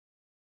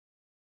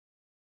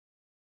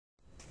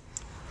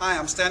Hi,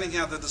 I'm standing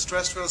here at the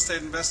Distressed Real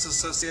Estate Investors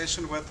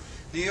Association with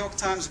New York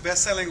Times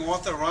bestselling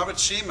author Robert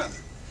Shemin.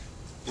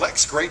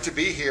 Lex, great to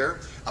be here.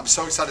 I'm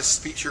so excited to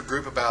speak to your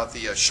group about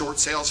the short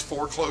sales,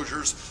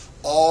 foreclosures,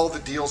 all the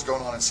deals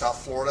going on in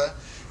South Florida.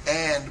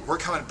 And we're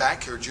coming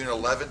back here June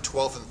 11th,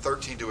 12th, and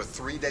 13th to a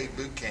 3-day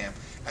boot camp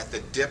at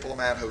the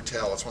Diplomat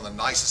Hotel. It's one of the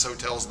nicest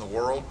hotels in the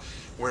world.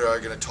 We're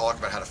going to talk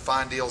about how to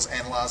find deals,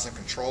 analyze them,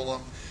 control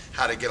them,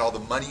 how to get all the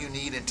money you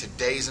need in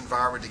today's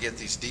environment to get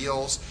these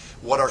deals,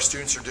 what our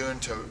students are doing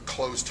to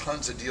close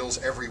tons of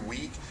deals every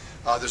week.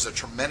 There's a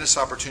tremendous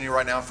opportunity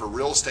right now for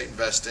real estate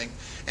investing.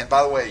 And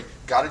by the way,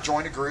 got to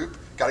join a group,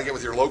 got to get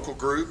with your local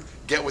group,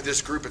 get with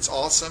this group. It's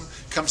awesome.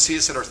 Come see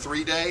us at our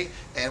 3-day,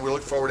 and we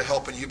look forward to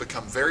helping you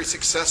become very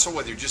successful,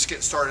 whether you're just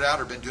getting started out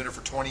or been doing it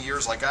for 20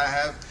 years like I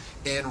have,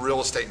 in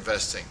real estate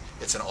investing.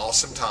 It's an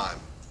awesome time.